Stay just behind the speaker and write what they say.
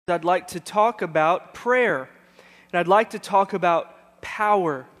I'd like to talk about prayer. And I'd like to talk about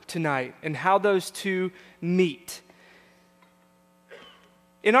power tonight and how those two meet.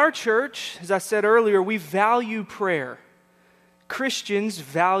 In our church, as I said earlier, we value prayer. Christians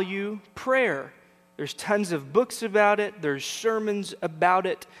value prayer. There's tons of books about it. There's sermons about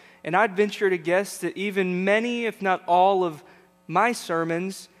it. And I'd venture to guess that even many, if not all, of my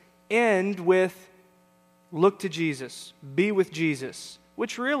sermons end with, look to Jesus, be with Jesus,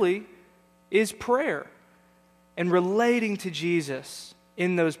 which really is prayer and relating to Jesus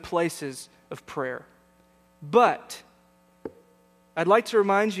in those places of prayer. But I'd like to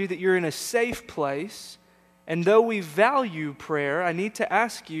remind you that you're in a safe place, and though we value prayer, I need to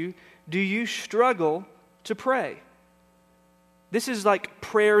ask you, do you struggle to pray? This is like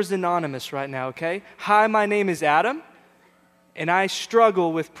Prayers Anonymous right now, okay? Hi, my name is Adam, and I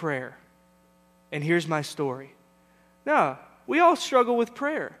struggle with prayer. And here's my story. No, we all struggle with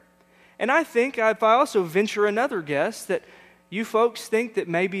prayer. And I think, if I also venture another guess, that you folks think that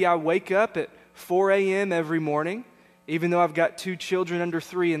maybe I wake up at 4 a.m. every morning, even though I've got 2 children under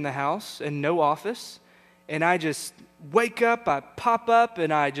 3 in the house and no office, and I just wake up, I pop up,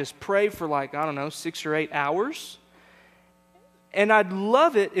 and I just pray for 6 or 8 hours. And I'd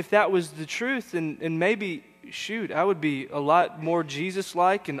love it if that was the truth, and maybe, I would be a lot more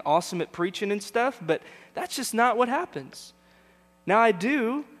Jesus-like and awesome at preaching and stuff, but that's just not what happens. Now, I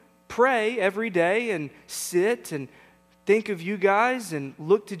do pray every day and sit and think of you guys and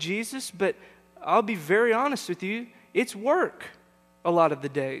look to Jesus, but I'll be very honest with you, it's work a lot of the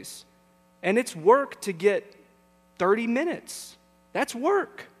days. And it's work to get 30 minutes. That's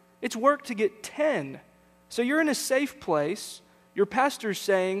work. It's work to get 10. So you're in a safe place. Your pastor's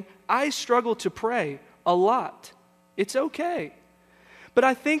saying, I struggle to pray a lot. It's okay. But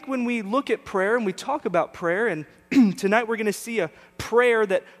I think when we look at prayer and we talk about prayer, and tonight we're going to see a prayer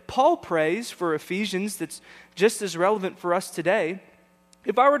that Paul prays for Ephesians that's just as relevant for us today.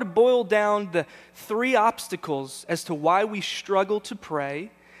 If I were to boil down the 3 obstacles as to why we struggle to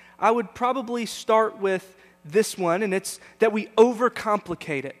pray, I would probably start with this one, and it's that we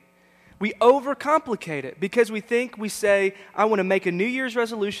overcomplicate it. We overcomplicate it because we say, I want to make a New Year's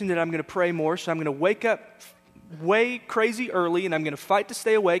resolution that I'm going to pray more, so I'm going to wake up way crazy early, and I'm going to fight to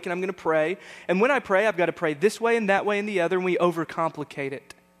stay awake, and I'm going to pray. And when I pray, I've got to pray this way and that way and the other, and we overcomplicate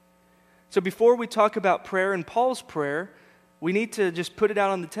it. So before we talk about prayer and Paul's prayer, we need to just put it out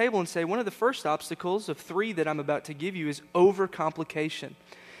on the table and say one of the first obstacles of 3 that I'm about to give you is overcomplication.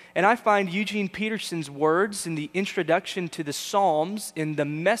 And I find Eugene Peterson's words in the introduction to the Psalms in the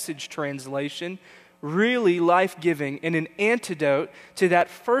Message translation really life-giving and an antidote to that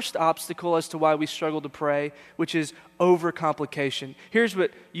first obstacle as to why we struggle to pray, which is overcomplication. Here's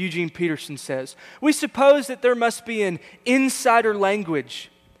what Eugene Peterson says. We suppose that there must be an insider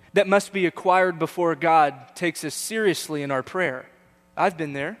language that must be acquired before God takes us seriously in our prayer. I've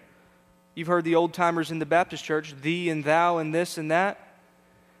been there. You've heard the old-timers in the Baptist church, thee and thou and this and that.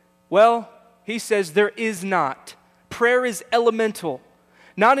 Well, he says there is not. Prayer is elemental,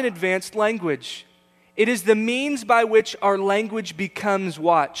 not an advanced language. It is the means by which our language becomes,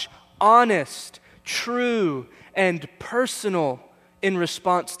 watch, honest, true, and personal in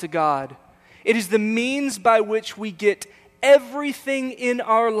response to God. It is the means by which we get everything in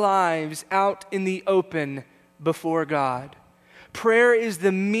our lives out in the open before God. Prayer is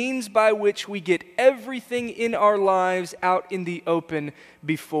the means by which we get everything in our lives out in the open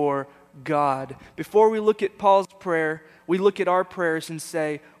before God. Before we look at Paul's prayer, we look at our prayers and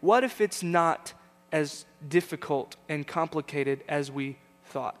say, what if it's not as difficult and complicated as we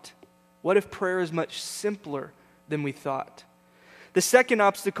thought? What if prayer is much simpler than we thought? The second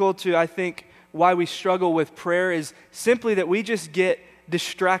obstacle to, I think, why we struggle with prayer is simply that we just get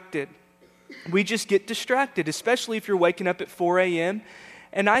distracted. We just get distracted, especially if you're waking up at 4 a.m.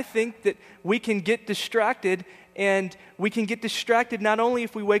 And I think that we can get distracted, and we can get distracted not only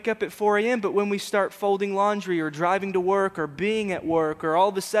if we wake up at 4 a.m., but when we start folding laundry or driving to work or being at work, or all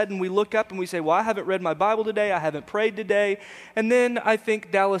of a sudden we look up and we say, well, I haven't read my Bible today, I haven't prayed today. And then I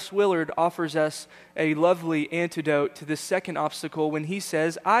think Dallas Willard offers us a lovely antidote to this second obstacle when he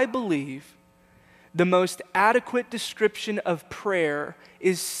says, I believe the most adequate description of prayer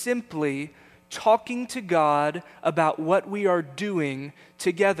is simply talking to God about what we are doing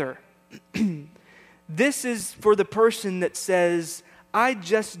together. This is for the person that says, I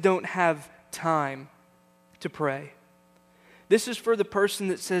just don't have time to pray. This is for the person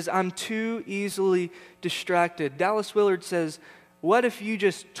that says, I'm too easily distracted. Dallas Willard says, what if you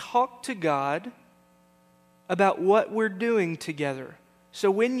just talk to God about what we're doing together?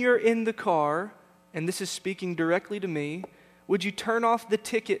 So when you're in the car, and this is speaking directly to me, Would you turn off the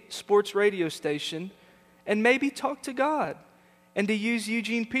Ticket sports radio station and maybe talk to God? And to use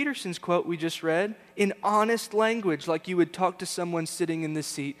Eugene Peterson's quote we just read, in honest language, like you would talk to someone sitting in the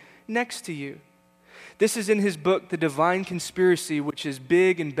seat next to you. This is in his book, The Divine Conspiracy, which is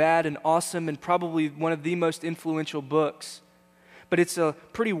big and bad and awesome and probably one of the most influential books. But it's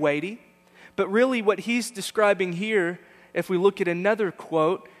pretty weighty. But really what he's describing here, if we look at another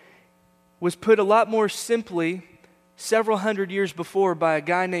quote, was put a lot more simply several hundred years before by a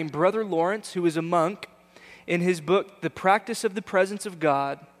guy named Brother Lawrence, who was a monk, in his book, The Practice of the Presence of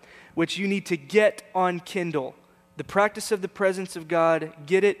God, which you need to get on Kindle. The Practice of the Presence of God,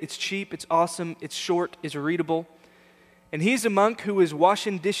 get it, it's cheap, it's awesome, it's short, it's readable. And he's a monk who was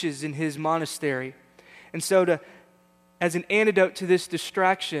washing dishes in his monastery. And so as an antidote to this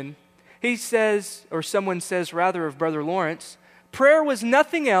distraction, he says, or someone says rather of Brother Lawrence, prayer was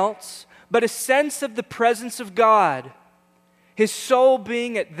nothing else but a sense of the presence of God, his soul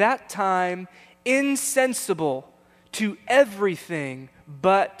being at that time insensible to everything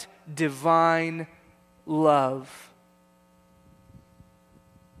but divine love.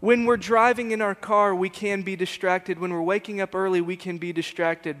 When we're driving in our car, we can be distracted. When we're waking up early, we can be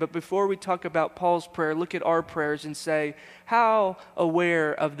distracted. But before we talk about Paul's prayer, look at our prayers and say, how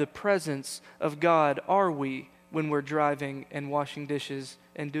aware of the presence of God are we when we're driving and washing dishes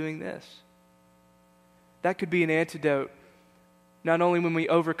and doing this? That could be an antidote, not only when we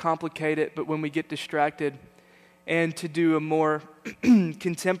overcomplicate it, but when we get distracted. And to do a more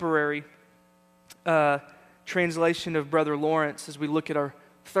contemporary translation of Brother Lawrence as we look at our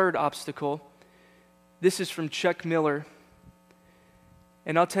third obstacle. This is from Chuck Miller.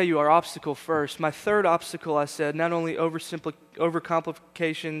 And I'll tell you our obstacle first. My third obstacle, I said, not only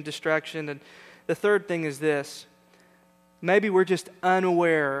overcomplication, distraction, and the third thing is this. Maybe we're just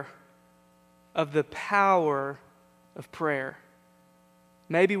unaware of the power of prayer.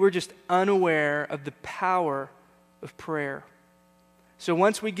 Maybe we're just unaware of the power of prayer. So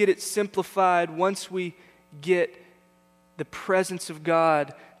once we get it simplified, once we get the presence of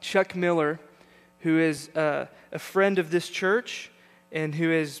God, Chuck Miller, who is a friend of this church and who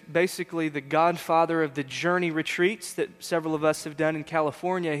is basically the godfather of the journey retreats that several of us have done in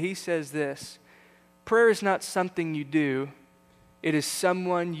California, he says this: prayer is not something you do, it is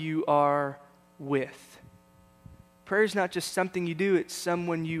someone you are with. Prayer is not just something you do, it's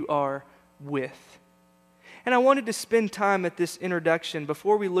someone you are with. And I wanted to spend time at this introduction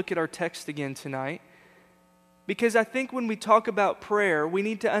before we look at our text again tonight, because I think when we talk about prayer, we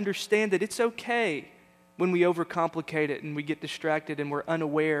need to understand that it's okay when we overcomplicate it and we get distracted and we're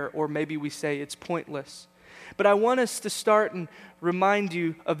unaware, or maybe we say it's pointless. But I want us to start and remind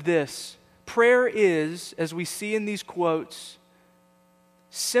you of this. Prayer is, as we see in these quotes,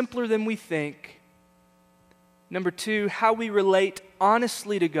 simpler than we think. Number 2, how we relate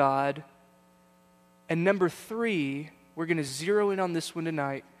honestly to God. And number 3, we're going to zero in on this one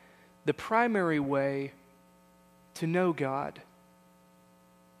tonight, the primary way to know God.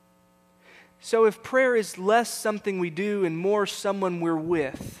 So if prayer is less something we do and more someone we're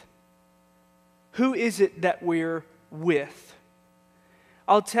with, who is it that we're with?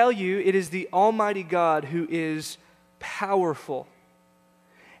 I'll tell you, it is the Almighty God who is powerful.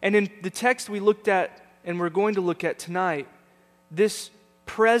 And in the text we looked at and we're going to look at tonight, this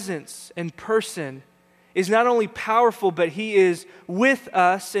presence and person is not only powerful, but He is with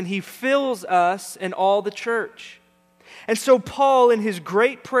us and He fills us and all the church. And so Paul, in his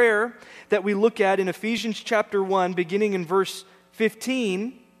great prayer that we look at in Ephesians chapter 1, beginning in verse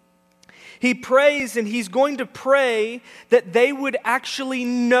 15, he prays, and he's going to pray that they would actually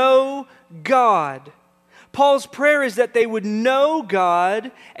know God. Paul's prayer is that they would know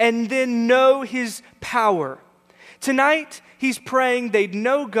God and then know His power. Tonight, he's praying they'd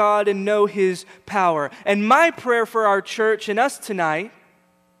know God and know His power. And my prayer for our church and us tonight,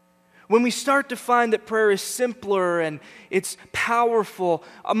 when we start to find that prayer is simpler and it's powerful,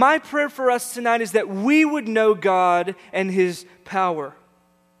 my prayer for us tonight is that we would know God and His power.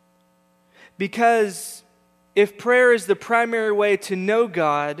 Because if prayer is the primary way to know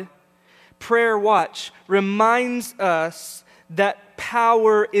God, prayer, watch, reminds us that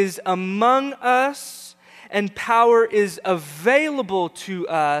power is among us and power is available to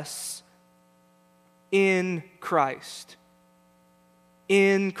us in Christ.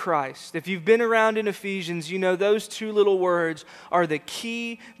 In Christ. If you've been around in Ephesians, you know those two little words are the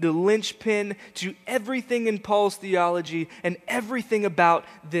key, the linchpin to everything in Paul's theology and everything about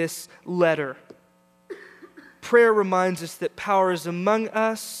this letter. Prayer reminds us that power is among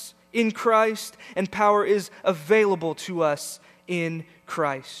us in Christ and power is available to us in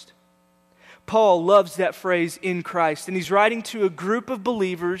Christ. Paul loves that phrase, in Christ, and he's writing to a group of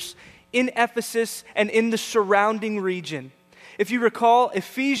believers in Ephesus and in the surrounding region. If you recall,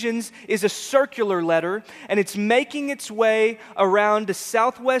 Ephesians is a circular letter, and it's making its way around the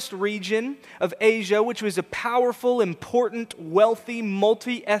southwest region of Asia, which was a powerful, important, wealthy,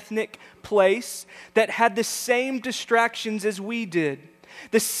 multi-ethnic place that had the same distractions as we did,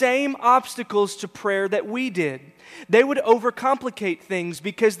 the same obstacles to prayer that we did. They would overcomplicate things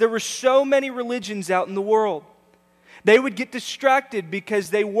because there were so many religions out in the world. They would get distracted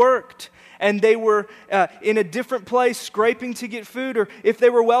because they worked and they were in a different place scraping to get food. Or if they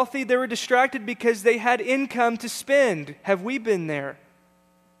were wealthy, they were distracted because they had income to spend. Have we been there?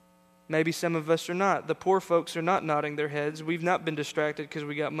 Maybe some of us are not. The poor folks are not nodding their heads. We've not been distracted because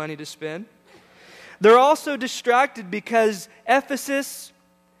we got money to spend. They're also distracted because Ephesus,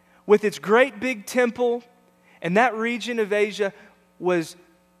 with its great big temple, and that region of Asia was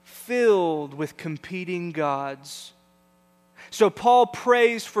filled with competing gods. So Paul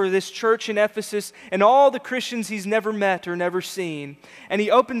prays for this church in Ephesus and all the Christians he's never met or never seen. And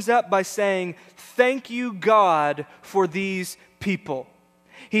he opens up by saying, "Thank you, God, for these people."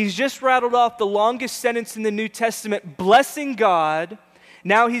 He's just rattled off the longest sentence in the New Testament, blessing God.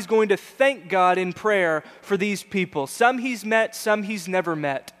 Now he's going to thank God in prayer for these people. Some he's met, some he's never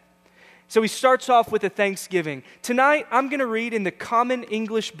met. So he starts off with a thanksgiving. Tonight, I'm going to read in the Common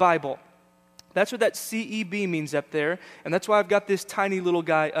English Bible. That's what that CEB means up there, and that's why I've got this tiny little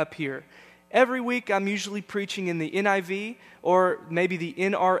guy up here. Every week, I'm usually preaching in the NIV or maybe the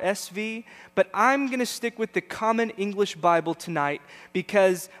NRSV, but I'm going to stick with the Common English Bible tonight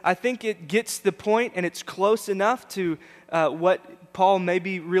because I think it gets the point and it's close enough to what Paul may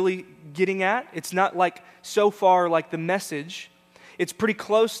be really getting at. It's not like so far like the Message. It's pretty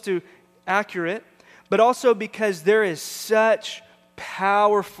close to accurate, but also because there is such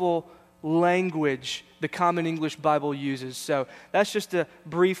powerful language the Common English Bible uses. So that's just a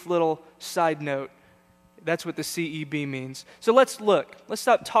brief little side note. That's what the CEB means. So let's look. Let's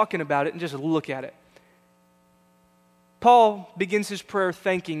stop talking about it and just look at it. Paul begins his prayer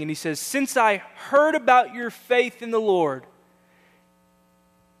thanking, and he says, "Since I heard about your faith in the Lord,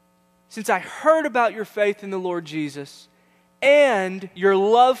 since I heard about your faith in the Lord Jesus and your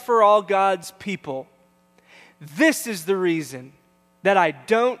love for all God's people, this is the reason that I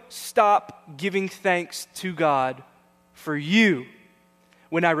don't stop giving thanks to God for you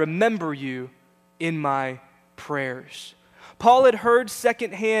when I remember you in my prayers." Paul had heard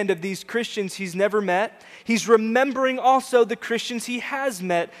secondhand of these Christians he's never met. He's remembering also the Christians he has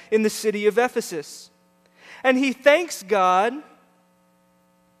met in the city of Ephesus. And he thanks God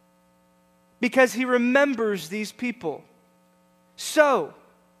because he remembers these people. So,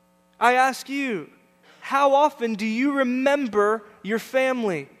 I ask you, how often do you remember your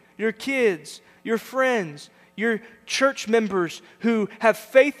family, your kids, your friends, your church members who have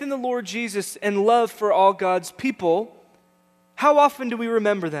faith in the Lord Jesus and love for all God's people? How often do we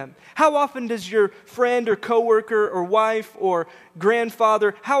remember them? How often does your friend or coworker or wife or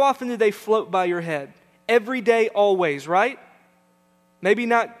grandfather, how often do they float by your head? Every day, always, right? Maybe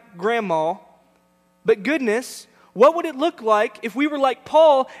not grandma, but goodness, what would it look like if we were like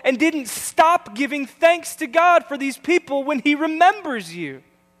Paul and didn't stop giving thanks to God for these people when he remembers you?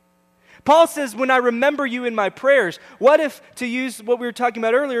 Paul says, when I remember you in my prayers. What if, to use what we were talking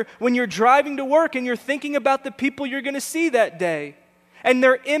about earlier, when you're driving to work and you're thinking about the people you're going to see that day and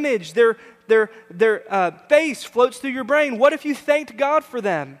their image, their face floats through your brain. What if you thanked God for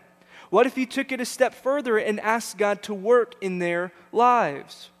them? What if you took it a step further and asked God to work in their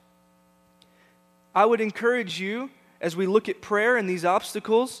lives? I would encourage you, as we look at prayer and these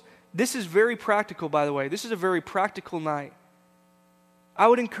obstacles, this is very practical, by the way. This is a very practical night. I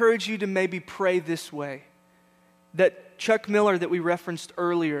would encourage you to maybe pray this way. That Chuck Miller that we referenced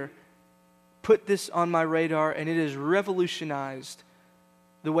earlier put this on my radar, and it has revolutionized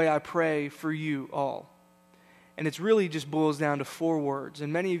the way I pray for you all. And it really just boils down to 4 words,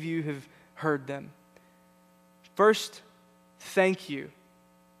 and many of you have heard them. First, thank you.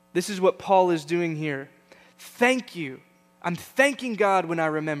 This is what Paul is doing here. Thank you. I'm thanking God when I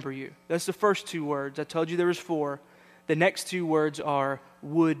remember you. That's the first 2 words. I told you there was 4. The next 2 words are,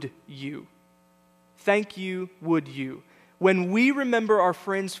 would you. Thank you, would you. When we remember our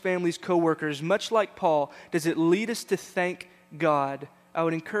friends, families, coworkers, much like Paul, does it lead us to thank God? I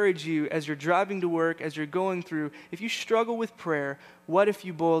would encourage you, as you're driving to work, as you're going through, if you struggle with prayer, what if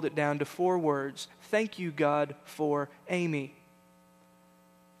you boiled it down to 4 words? Thank you, God, for Amy.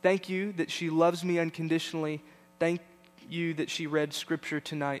 Thank you that she loves me unconditionally. Thank you that she read Scripture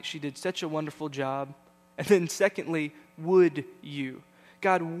tonight. She did such a wonderful job. And then secondly, would you?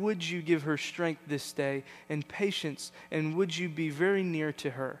 God, would you give her strength this day and patience, and would you be very near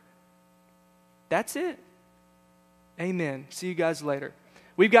to her? That's it. Amen. See you guys later.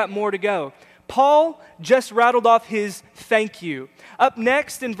 We've got more to go. Paul just rattled off his thank you. Up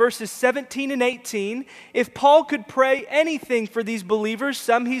next in verses 17 and 18, if Paul could pray anything for these believers,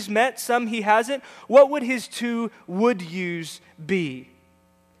 some he's met, some he hasn't, what would his 2 would yous be?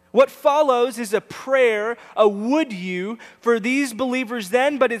 What follows is a prayer, a would you, for these believers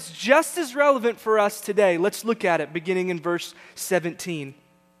then, but it's just as relevant for us today. Let's look at it beginning in verse 17.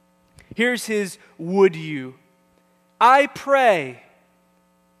 Here's his would you. I pray,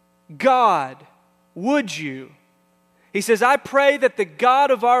 God, would you? He says, I pray that the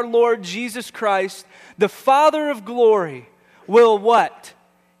God of our Lord Jesus Christ, the Father of glory, will what?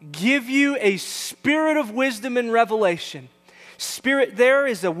 Give you a spirit of wisdom and revelation. Spirit there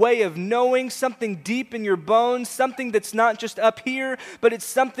is a way of knowing something deep in your bones, something that's not just up here, but it's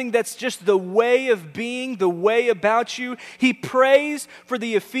something that's just the way of being, the way about you. He prays for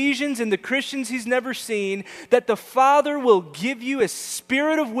the Ephesians and the Christians he's never seen, that the Father will give you a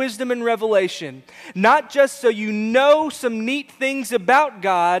spirit of wisdom and revelation, not just so you know some neat things about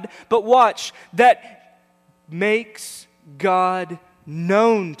God, but watch, that makes God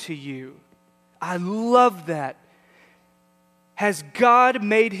known to you. I love that. Has God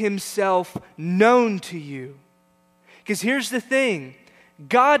made himself known to you? Because here's the thing,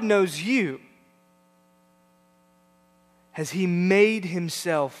 God knows you. Has he made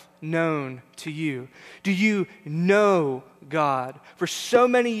himself known to you? Do you know God? For so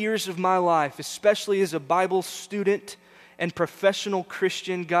many years of my life, especially as a Bible student and professional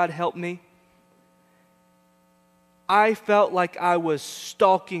Christian, God help me, I felt like I was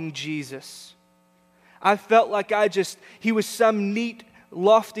stalking Jesus. I felt like he was some neat,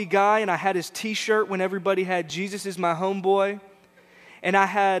 lofty guy, and I had his t-shirt when everybody had Jesus is my homeboy. And I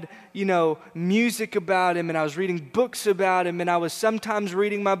had, music about him, and I was reading books about him, and I was sometimes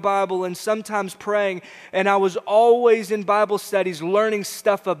reading my Bible and sometimes praying, and I was always in Bible studies learning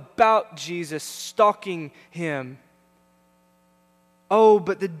stuff about Jesus, stalking him. Oh,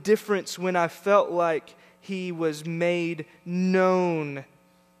 but the difference when I felt like he was made known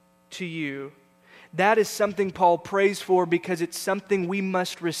to you. That is something Paul prays for because it's something we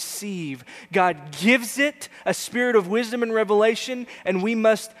must receive. God gives it, a spirit of wisdom and revelation, and we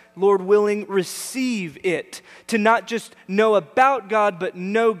must, Lord willing, receive it. To not just know about God, but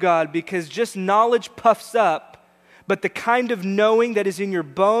know God, because just knowledge puffs up, but the kind of knowing that is in your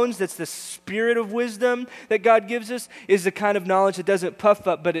bones, that's the spirit of wisdom that God gives us, is the kind of knowledge that doesn't puff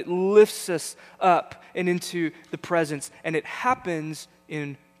up, but it lifts us up and into the presence. And it happens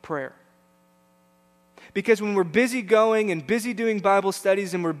in prayer. Because when we're busy going and busy doing Bible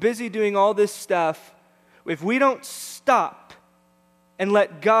studies and we're busy doing all this stuff, if we don't stop and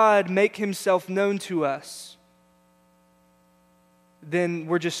let God make himself known to us, then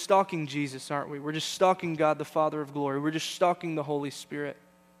we're just stalking Jesus, aren't we? We're just stalking God, the Father of glory. We're just stalking the Holy Spirit.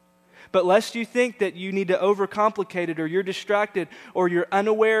 But lest you think that you need to overcomplicate it, or you're distracted, or you're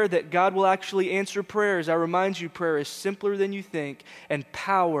unaware that God will actually answer prayers, I remind you, prayer is simpler than you think, and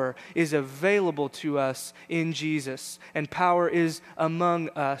power is available to us in Jesus, and power is among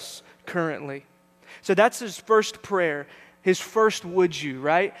us currently. So that's his first prayer, his first would you,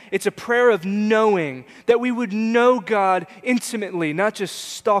 right? It's a prayer of knowing, that we would know God intimately, not just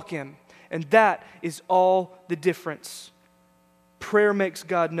stalk him. And that is all the difference. Prayer makes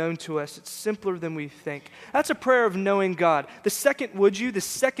God known to us. It's simpler than we think. That's a prayer of knowing God. The second would you, the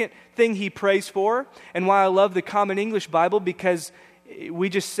second thing he prays for, and why I love the Common English Bible, because we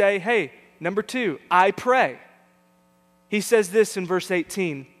just say, hey, number 2, I pray. He says this in verse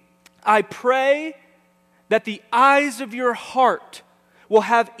 18, I pray that the eyes of your heart will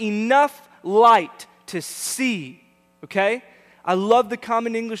have enough light to see. Okay? I love the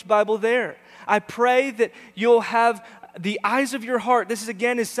Common English Bible there. I pray that you'll have the eyes of your heart, this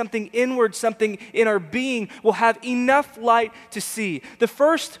is something inward, something in our being, will have enough light to see. The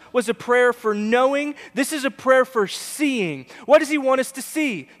first was a prayer for knowing. This is a prayer for seeing. What does he want us to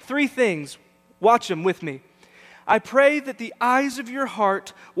see? 3 things. Watch them with me. I pray that the eyes of your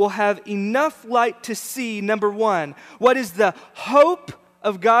heart will have enough light to see, number 1, what is the hope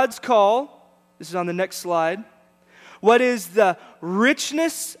of God's call? This is on the next slide. What is the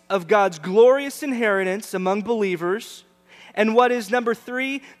richness of God's glorious inheritance among believers? And what is, number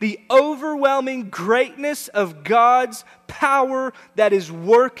 3, the overwhelming greatness of God's power that is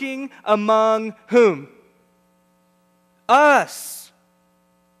working among whom? Us.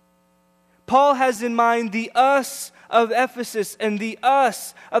 Paul has in mind the us of Ephesus and the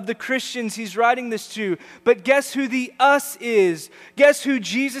us of the Christians he's writing this to. But guess who the us is? Guess who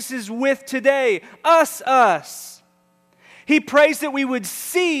Jesus is with today? Us. He prays that we would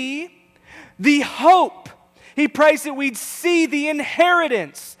see the hope. He prays that we'd see the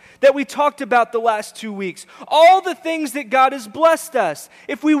inheritance that we talked about the last 2 weeks. All the things that God has blessed us.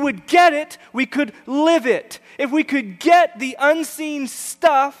 If we would get it, we could live it. If we could get the unseen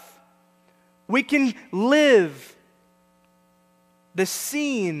stuff, we can live the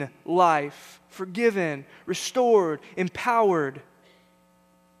seen life, forgiven, restored, empowered.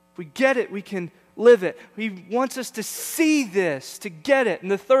 If we get it, we can live it. He wants us to see this, to get it.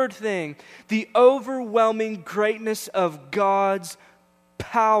 And the third thing, the overwhelming greatness of God's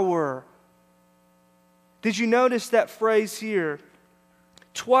power. Did you notice that phrase here?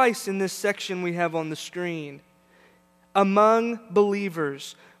 Twice in this section we have on the screen. Among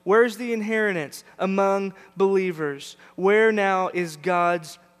believers. Where's the inheritance? Among believers. Where now is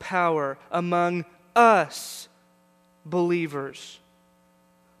God's power? Among us believers.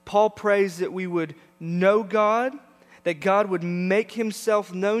 Paul prays that we would know God, that God would make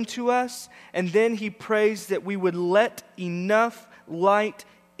himself known to us, and then he prays that we would let enough light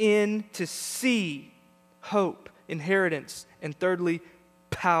in to see hope, inheritance, and thirdly,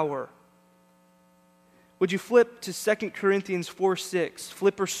 power. Would you flip to 2 Corinthians 4:6?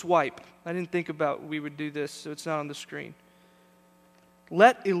 Flip or swipe. I didn't think about we would do this, so it's not on the screen.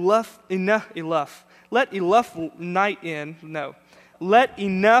 Let enough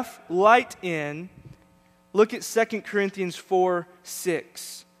light in. Look at 2 Corinthians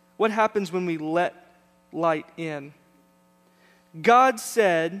 4:6. What happens when we let light in? God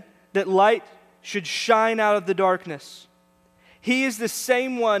said that light should shine out of the darkness. He is the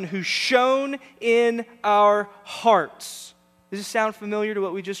same one who shone in our hearts. Does this sound familiar to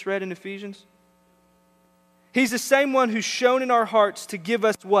what we just read in Ephesians? He's the same one who shone in our hearts to give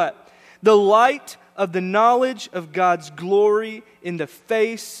us what? The light of the knowledge of God's glory in the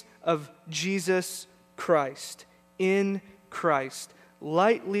face of Jesus Christ. In Christ.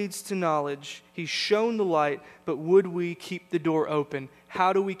 Light leads to knowledge. He's shown the light, but would we keep the door open?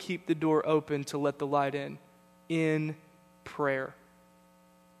 How do we keep the door open to let the light in? In prayer.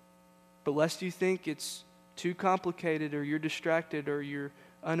 But lest you think it's too complicated or you're distracted or you're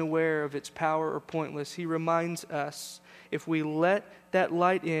unaware of its power or pointless, he reminds us, if we let that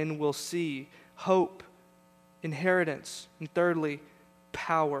light in, we'll see hope, inheritance, and thirdly,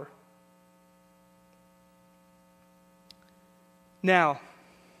 power. Now,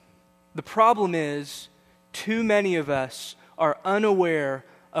 the problem is, too many of us are unaware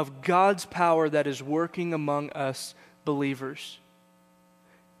of God's power that is working among us believers.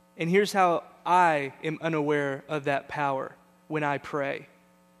 And here's how I am unaware of that power when I pray.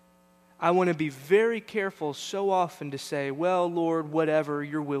 I want to be very careful so often to say, well, Lord, whatever,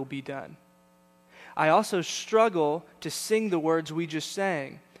 your will be done. I also struggle to sing the words we just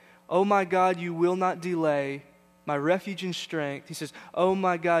sang. Oh my God, you will not delay, my refuge and strength. He says, oh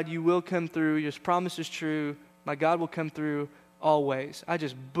my God, you will come through. Your promise is true. My God will come through always. I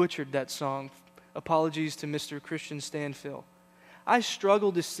just butchered that song. Apologies to Mr. Christian Stanfill. I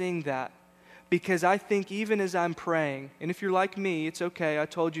struggle to sing that because I think even as I'm praying, and if you're like me, it's okay. I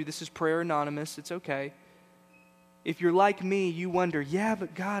told you this is Prayer Anonymous. It's okay. If you're like me, you wonder, yeah,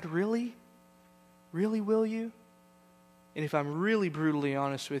 but God, really? Really, will you? And if I'm really brutally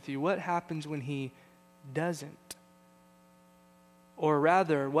honest with you, what happens when He doesn't? Or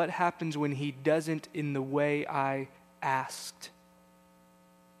rather, what happens when He doesn't in the way I asked?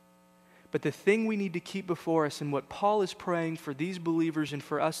 But the thing we need to keep before us, and what Paul is praying for these believers and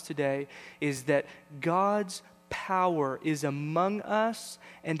for us today, is that God's power is among us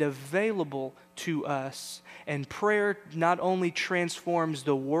and available to us. And prayer not only transforms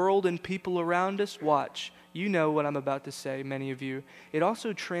the world and people around us, watch, you know what I'm about to say, many of you, it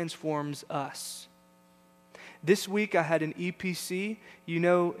also transforms us. This week I had an EPC. You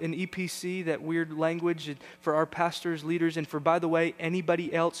know, an EPC, that weird language for our pastors, leaders, and for, by the way,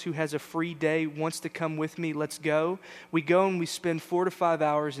 anybody else who has a free day, wants to come with me, let's go. We go and we spend 4 to 5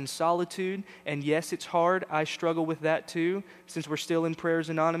 hours in solitude. And yes, it's hard. I struggle with that too, since we're still in Prayers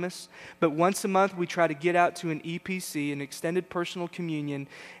Anonymous. But once a month we try to get out to an EPC, an extended personal communion,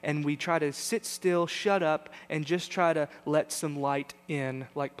 and we try to sit still, shut up, and just try to let some light in,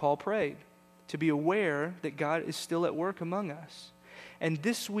 like Paul prayed. To be aware that God is still at work among us. And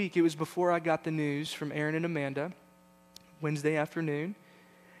this week, it was before I got the news from Aaron and Amanda, Wednesday afternoon.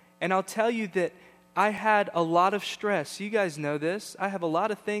 And I'll tell you that I had a lot of stress. You guys know this. I have a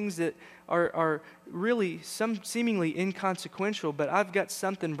lot of things that are really some seemingly inconsequential, but I've got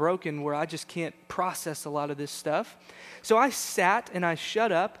something broken where I just can't process a lot of this stuff. So I sat and I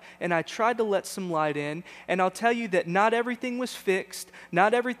shut up and I tried to let some light in, and I'll tell you that not everything was fixed,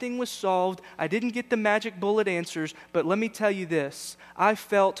 not everything was solved. I didn't get the magic bullet answers, but let me tell you this. I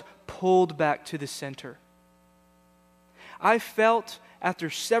felt pulled back to the center. I felt, after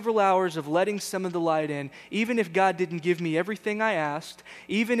several hours of letting some of the light in, even if God didn't give me everything I asked,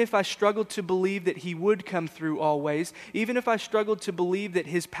 even if I struggled to believe that He would come through always, even if I struggled to believe that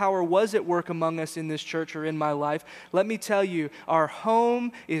His power was at work among us in this church or in my life, let me tell you, our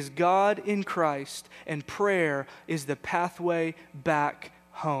home is God in Christ, and prayer is the pathway back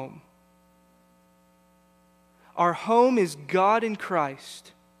home. Our home is God in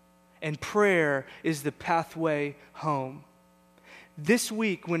Christ, and prayer is the pathway home. This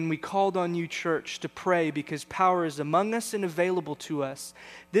week, when we called on you, church, to pray because power is among us and available to us,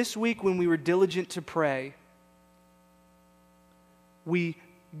 this week when we were diligent to pray, we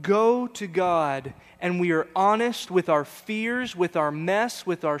go to God and we are honest with our fears, with our mess,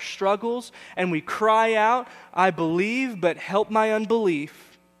 with our struggles, and we cry out, I believe, but help my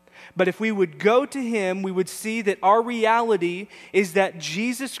unbelief. But if we would go to Him, we would see that our reality is that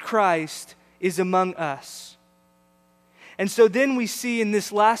Jesus Christ is among us. And so then we see in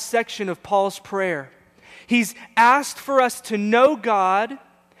this last section of Paul's prayer, he's asked for us to know God,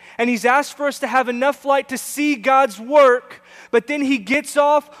 and he's asked for us to have enough light to see God's work, but then he gets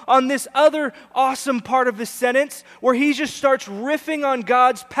off on this other awesome part of the sentence where he just starts riffing on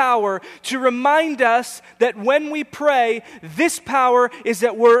God's power to remind us that when we pray, this power is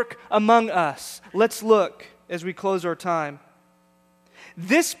at work among us. Let's look as we close our time.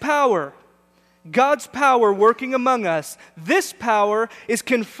 This power, God's power working among us, this power is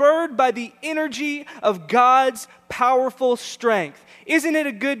conferred by the energy of God's powerful strength. Isn't it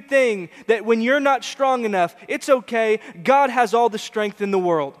a good thing that when you're not strong enough, it's okay, God has all the strength in the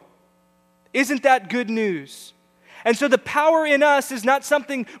world? Isn't that good news? And so the power in us is not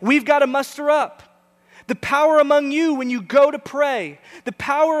something we've got to muster up. The power among you when you go to pray, the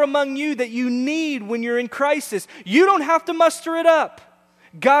power among you that you need when you're in crisis, you don't have to muster it up.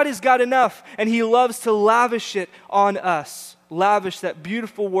 God has got enough, and He loves to lavish it on us. Lavish, that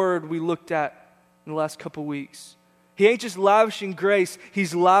beautiful word we looked at in the last couple weeks. He ain't just lavishing grace,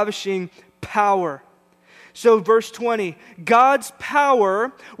 He's lavishing power. So verse 20, God's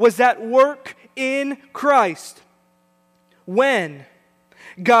power was at work in Christ when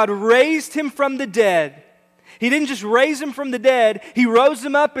God raised Him from the dead. He didn't just raise Him from the dead, He rose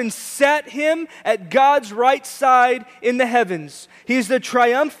Him up and set Him at God's right side in the heavens. He is the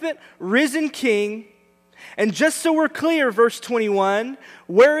triumphant, risen King. And just so we're clear, verse 21,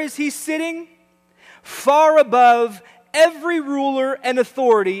 where is He sitting? Far above every ruler and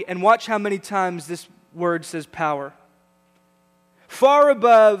authority. And watch how many times this word says power. Far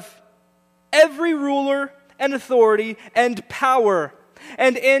above every ruler and authority and power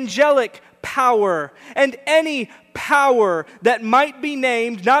and angelic power and any power that might be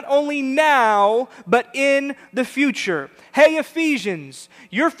named not only now but in the future. Hey, Ephesians,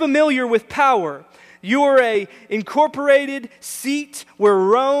 you're familiar with power. You're an incorporated seat where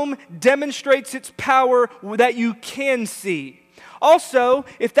Rome demonstrates its power that you can see. Also,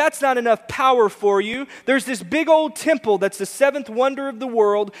 if that's not enough power for you, there's this big old temple that's the seventh wonder of the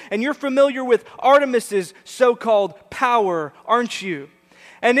world, and you're familiar with Artemis's so-called power, aren't you?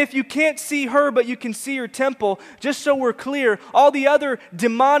 And if you can't see her, but you can see her temple, just so we're clear, all the other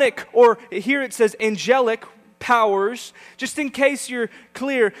demonic, or here it says angelic powers, just in case you're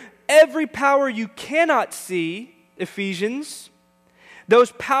clear, every power you cannot see, Ephesians,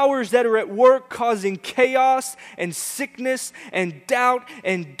 those powers that are at work causing chaos and sickness and doubt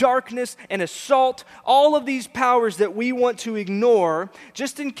and darkness and assault, all of these powers that we want to ignore,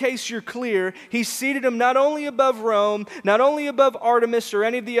 just in case you're clear, He seated them not only above Rome, not only above Artemis or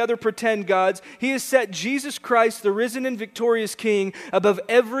any of the other pretend gods, He has set Jesus Christ, the risen and victorious King, above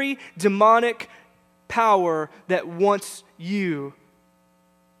every demonic power that wants you.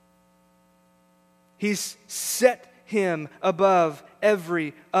 He's set Him above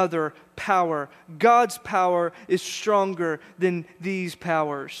every other power. God's power is stronger than these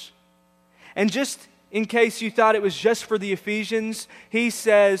powers. And just in case you thought it was just for the Ephesians, he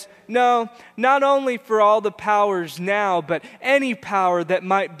says, no, not only for all the powers now, but any power that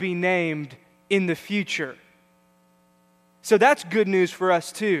might be named in the future. So that's good news for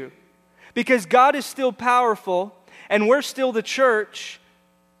us too. Because God is still powerful, and we're still the church,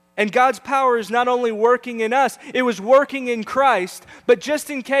 And God's power is not only working in us, it was working in Christ, but just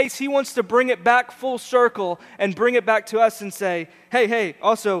in case He wants to bring it back full circle and bring it back to us and say, hey,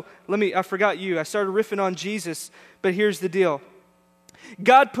 also, I forgot you. I started riffing on Jesus, but here's the deal.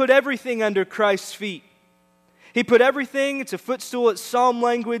 God put everything under Christ's feet. He put everything, it's a footstool, it's psalm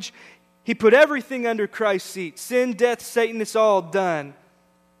language. He put everything under Christ's feet. Sin, death, Satan, it's all done.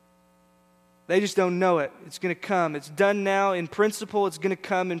 They just don't know it. It's going to come. It's done now in principle. It's going to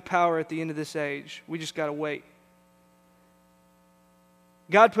come in power at the end of this age. We just got to wait.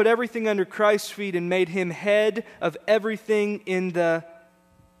 God put everything under Christ's feet and made Him head of everything in the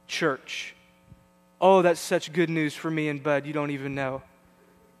church. Oh, that's such good news for me and Bud. You don't even know.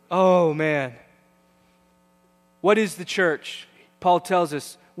 Oh, man. What is the church? Paul tells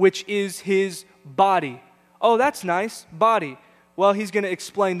us, which is His body. Oh, that's nice. Body. Well, he's going to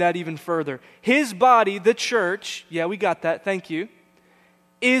explain that even further. His body, the church, yeah, we got that, thank you,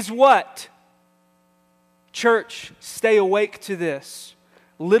 is what? Church, stay awake to this.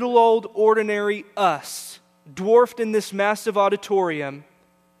 Little old ordinary us, dwarfed in this massive auditorium,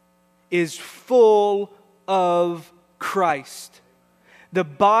 is full of Christ. The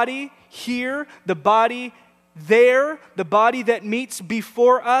body here, the body there, the body that meets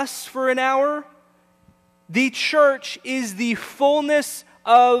before us for an hour, the church is the fullness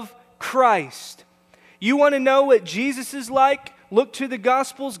of Christ. You want to know what Jesus is like? Look to the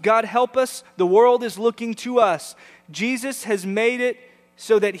Gospels. God help us. The world is looking to us. Jesus has made it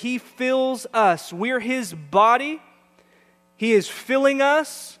so that He fills us. We're His body. He is filling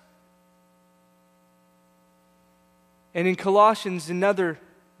us. And in Colossians, another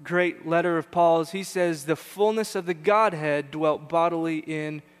great letter of Paul's, he says, the fullness of the Godhead dwelt bodily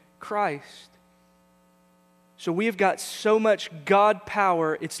in Christ. So we have got so much God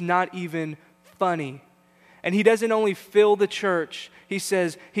power, it's not even funny. And He doesn't only fill the church, He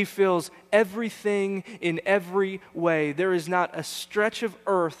says He fills everything in every way. There is not a stretch of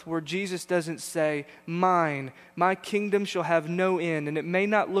earth where Jesus doesn't say, mine, my kingdom shall have no end. And it may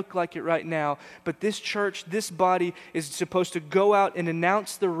not look like it right now, but this church, this body is supposed to go out and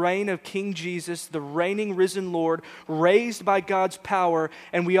announce the reign of King Jesus, the reigning risen Lord, raised by God's power.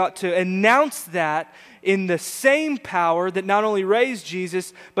 And we ought to announce that in the same power that not only raised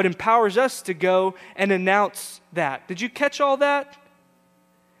Jesus, but empowers us to go and announce that. Did you catch all that?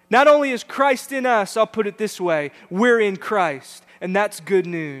 Not only is Christ in us, I'll put it this way, we're in Christ, and that's good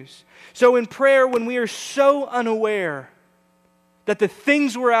news. So in prayer, when we are so unaware that the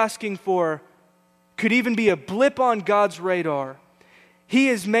things we're asking for could even be a blip on God's radar, He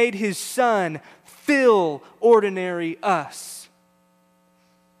has made His Son fill ordinary us.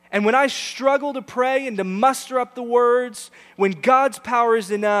 And when I struggle to pray and to muster up the words, when God's power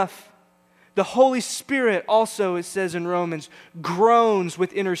is enough, the Holy Spirit also, it says in Romans, groans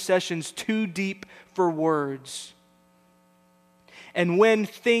with intercessions too deep for words. And when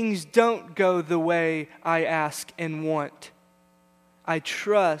things don't go the way I ask and want, I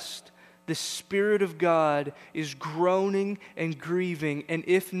trust the Spirit of God is groaning and grieving. And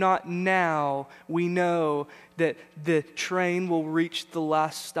if not now, we know that the train will reach the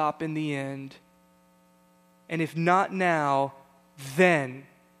last stop in the end. And if not now, then.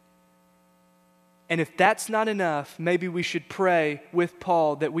 And if that's not enough, maybe we should pray with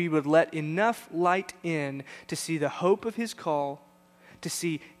Paul that we would let enough light in to see the hope of his call, to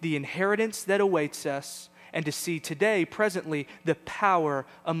see the inheritance that awaits us, and to see today, presently, the power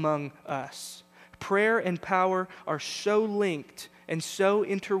among us. Prayer and power are so linked and so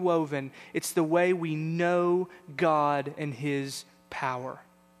interwoven. It's the way we know God and His power.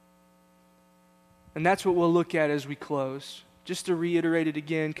 And that's what we'll look at as we close. Just to reiterate it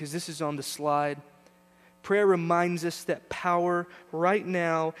again, because this is on the slide. Prayer reminds us that power right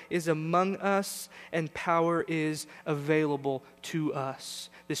now is among us and power is available to us.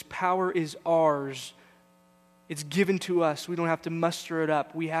 This power is ours. It's given to us. We don't have to muster it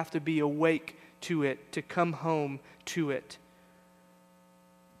up. We have to be awake to it, to come home to it.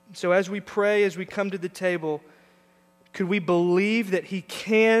 So as we pray, as we come to the table, could we believe that He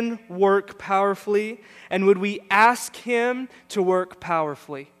can work powerfully? And would we ask Him to work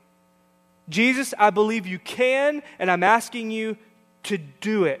powerfully? Jesus, I believe You can, and I'm asking You to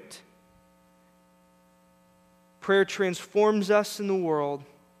do it. Prayer transforms us in the world.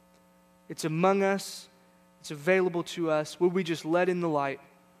 It's among us. It's available to us. Would we just let in the light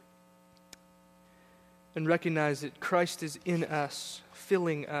and recognize that Christ is in us,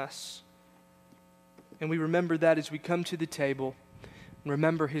 filling us? And we remember that as we come to the table.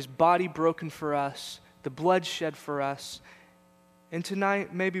 Remember His body broken for us, the blood shed for us, And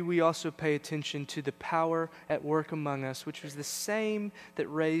tonight, maybe we also pay attention to the power at work among us, which was the same that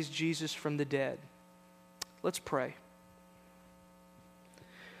raised Jesus from the dead. Let's pray.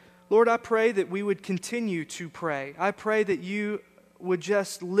 Lord, I pray that we would continue to pray. I pray that you would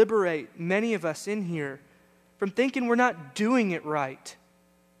just liberate many of us in here from thinking we're not doing it right.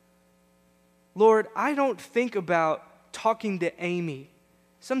 Lord, I don't think about talking to Amy.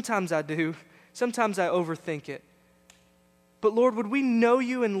 Sometimes I do. Sometimes I overthink it. But Lord, would we know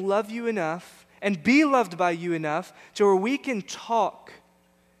you and love you enough and be loved by you enough to where we can talk,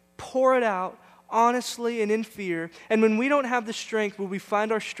 pour it out honestly and in fear, and when we don't have the strength, will we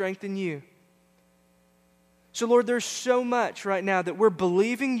find our strength in you? So Lord, there's so much right now that we're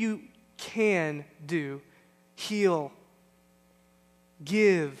believing you can do. Heal,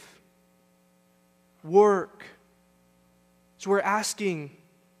 give, work. So we're asking,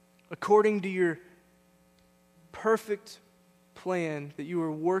 according to your perfect plan that you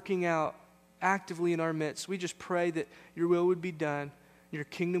are working out actively in our midst, we just pray that your will would be done, your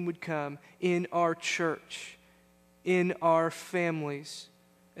kingdom would come in our church, in our families,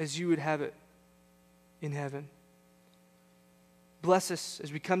 as you would have it in heaven. Bless us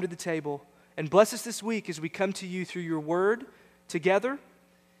as we come to the table, and bless us this week as we come to you through your word together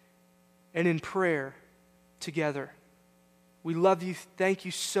and in prayer together. We love you. Thank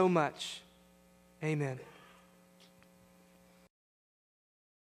you so much. Amen.